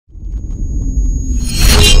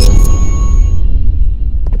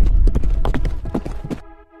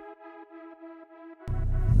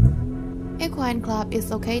Equine Club is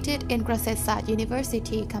located in เกษตรศาสตร์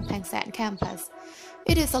University กำแพงแสน campus.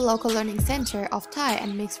 It is a local learning center of Thai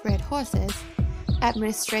and mixed breed horses,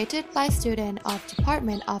 administrated by students of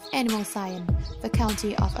Department of Animal Science,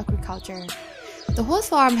 Faculty of Agriculture. The horse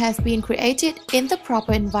farm has been created in the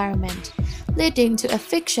proper environment, leading to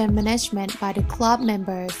efficient management by the club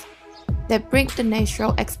members. They bring the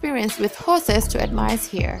natural experience with horses to admire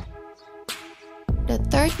here. The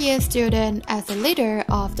third-year student as the leader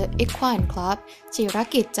of the Equine Club, จิร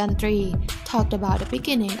กิจ จันตรี talked about the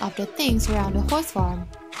beginning of the things around the horse farm.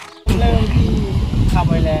 เริ่มที่คาร์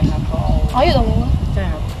บอยแลนด์ครับเขาอยู่ตรงนี้ใช่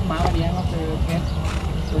ครับม้าวันนี้ก็คือเพชร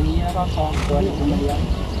ตัวนี้แล้วก็ทองตัวหนึ่งมาเลี้ยง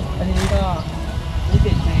อันนี้ก็นิ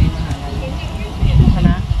สิตในมหาลัยคณ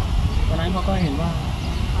ะตอนนั้นเขาก็เห็นว่า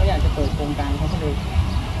เขาอยากจะเปิดโครงการเขาก็เลย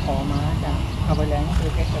ขอม้าจากคาร์บอยแลนด์ก็คือ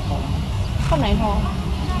เพชรกับทองคนไหนทอง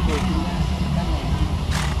อยู่ที่ด้านไหน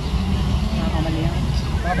มาเอามาเลี้ยง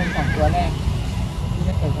ก็เป็น2ตัวแรกที่จ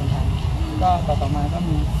ะเปิดโครงการก็ต่อมาก็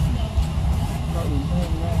มีตัวอื่นเพิ่ม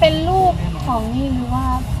เป็นลูกของนี่หรือว่า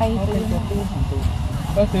ไปซื้อเป็นตัวของตัว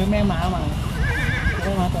ก็ซื้อแม่ม้ามา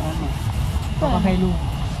ซื้อแม่ม้าตัวนั้นมาก็ให้ลูก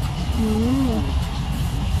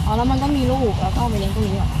อ๋อแล้วมันก็มีลูกแล้วก็ไปเลี้ยงตรง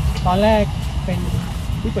นี้หรอตอนแรกเป็น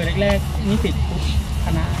ที่เปิดแรกๆนิสิตค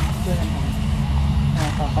ณะด้วยกัน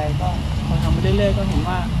ต่อไปก็พอทำไปเรื่อยๆก็เห็น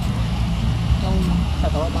ว่าต้องสั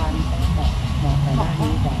ตวบาลหมอสายหน้าดี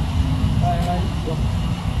กว่าก็ยก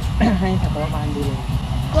ให้สัตวบาลดูเลย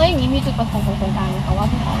แล้วอย่างนี้มีจุดประสงค์ของโครงการไหมคะว่า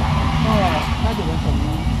ที่เขาก็ถ้าจุดประสงค์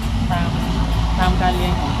ตามการเรีย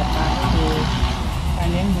นของจัดการก็คือการ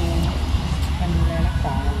เลี้ยงดูการดูแลรักษ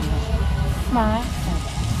าม้า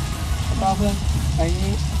แล้วก็เพื่อไป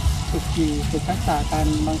ฝึกทักษะการ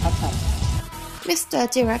บังคับสัตว์ Mr.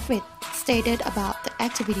 Jirakrit stated about the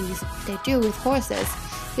activities they do with horses,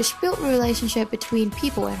 which build relationship between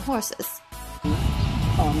people and horses.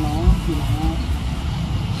 สอนน้องขี่ม้า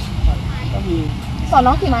ก็มีสอน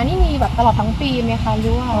น้องขี่ม้านี่มีแบบตลอดทั้งปีไหมคะหรื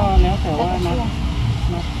อว่าก็แล้วแต่ว่านัด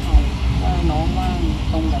เอาว่าน้องว่าง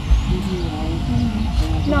ตรงกับที่เขา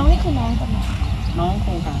น้องนี่คือน้องกับน้องโค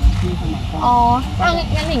รงการที่สมัครอ๋อ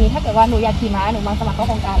งั้นอย่างนี้ถ้าเกิดว่าหนูอยากขี่ม้าหนูมาสมัครเข้าโ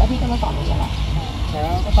ครงการแล้วพี่จะมาสอนหนูยังไงแล้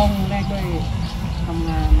วก็ต้องแลกด้วยทำ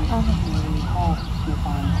งานในข้อในฟ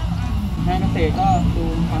าร์มงานเกษตรก็ดู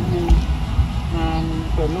ครั้งหนึ่งงาน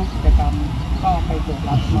เปิดรูปกิจกรรมก็ไปตรวจ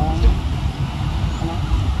รับน้องคณะ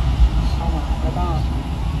เข้ามาแล้วก็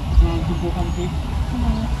งานคุณครูคำทิพย์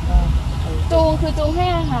ก็จูงคือจูงให้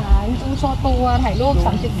อาหารจูงโชว์ตัวถ่ายรูป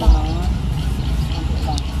30 บาท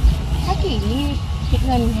ถ้าขี่นี่คิดเ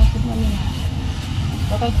งินยังไง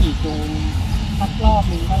ก็ต้องขี่จูงพักรอบ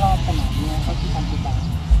นึงก็รอบสนามเนี่ยก็ที่30 บาท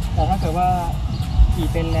แต่ถ้าเกิดว่าขี่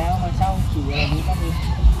เป็นแล้วมาเช่าขี่อะไรนี้ก็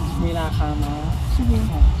มีราคามา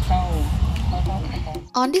เช่า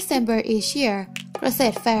On December each year,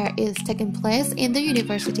 Gazette Fair is taking place in the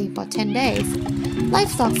university for 10 days.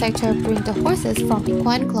 Livestock sector bring the horses from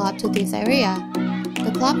Equine Club to this area.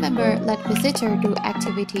 The club member let visitors do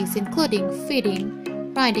activities including feeding,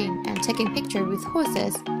 riding, and taking pictures with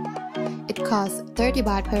horses. It costs 30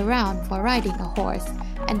 baht per round for riding a horse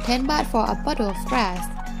and 10 baht for a bottle of grass.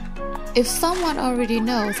 If someone already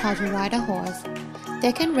knows how to ride a horse,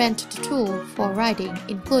 they can rent the tool for riding,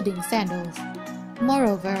 including sandals.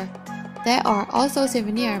 Moreover, there are also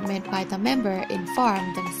souvenirs made by the member in farm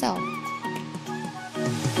themselves.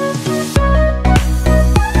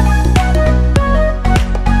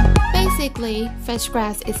 Basically, fresh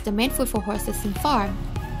grass is the main food for horses in farm.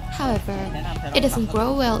 However, it doesn't grow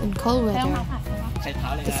well in cold weather.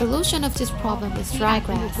 The solution of this problem is dry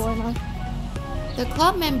grass. The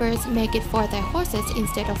club members make it for their horses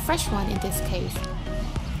instead of fresh one in this case.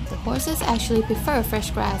 The horses actually prefer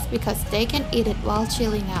fresh grass because they can eat it while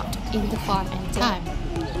chilling out in the farm anytime.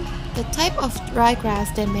 The type of dry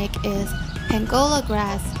grass they make is Angola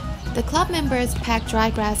grass. The club members pack dry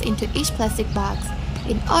grass into each plastic box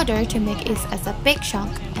in order to make it as a big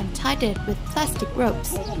chunk and tie it with plastic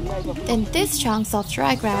ropes. Then these chunks of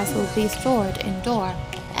dry grass will be stored indoor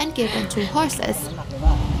and given to horses.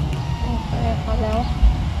 แล้ว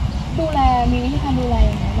ดูแลมีวิธีการดูแล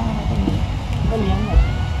ยังไงบ้างคะตรงนี้ก็เลี้ยงแบบ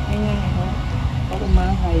ง่ายๆเขาเป็นม้า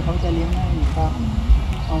ไทยเขาจะเลี้ยงง่ายอยู่ก็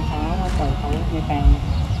ตอนเช้าเราปล่อยเขาในแปลง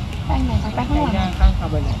ไหนคะแปลงข้างหลังข้างคา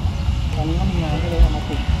ร์บอนเลยตอนนี้ก็มีงานก็เลยเอามา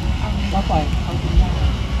ติดว่าปล่อยเขากินหญ้า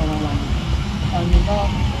ตอนกลางวันตอนนี้ก็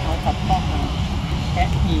เอาตัดข้อหาแกะ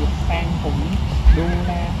หีบแปลงผมดูแ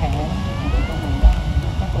ลแผลตรงไหนบ้าง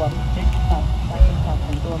ก็ตรวจเช็คตัดข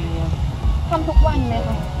องตัวเมียทำทุกวันไหมค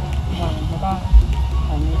ะวันแล้วก็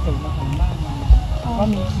มีถึงมาถึงบ้านมาก็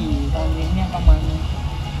มีขี่ตอนเย็นเนี่ยประมาณ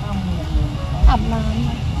5 โมงอาบน้ำ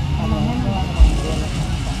ให้มันเ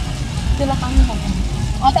ดือนละครั้งของ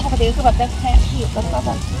อ๋อแต่ปกติก็คือแบบจะแค่ขีดแล้วก็แบ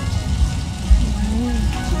บ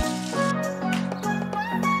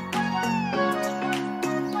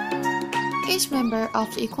Each member of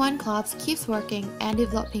the equine clubs keeps working and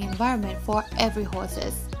developing environment for every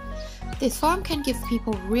horses. This forum can give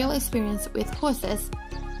people real experience with horses,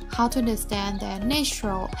 how to understand their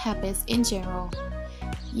natural habits in general.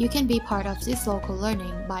 You can be part of this local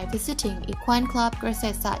learning by visiting Equine Club เกษ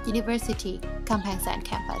ตรศาสตร์ University กำแพงแสน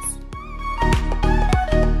campus.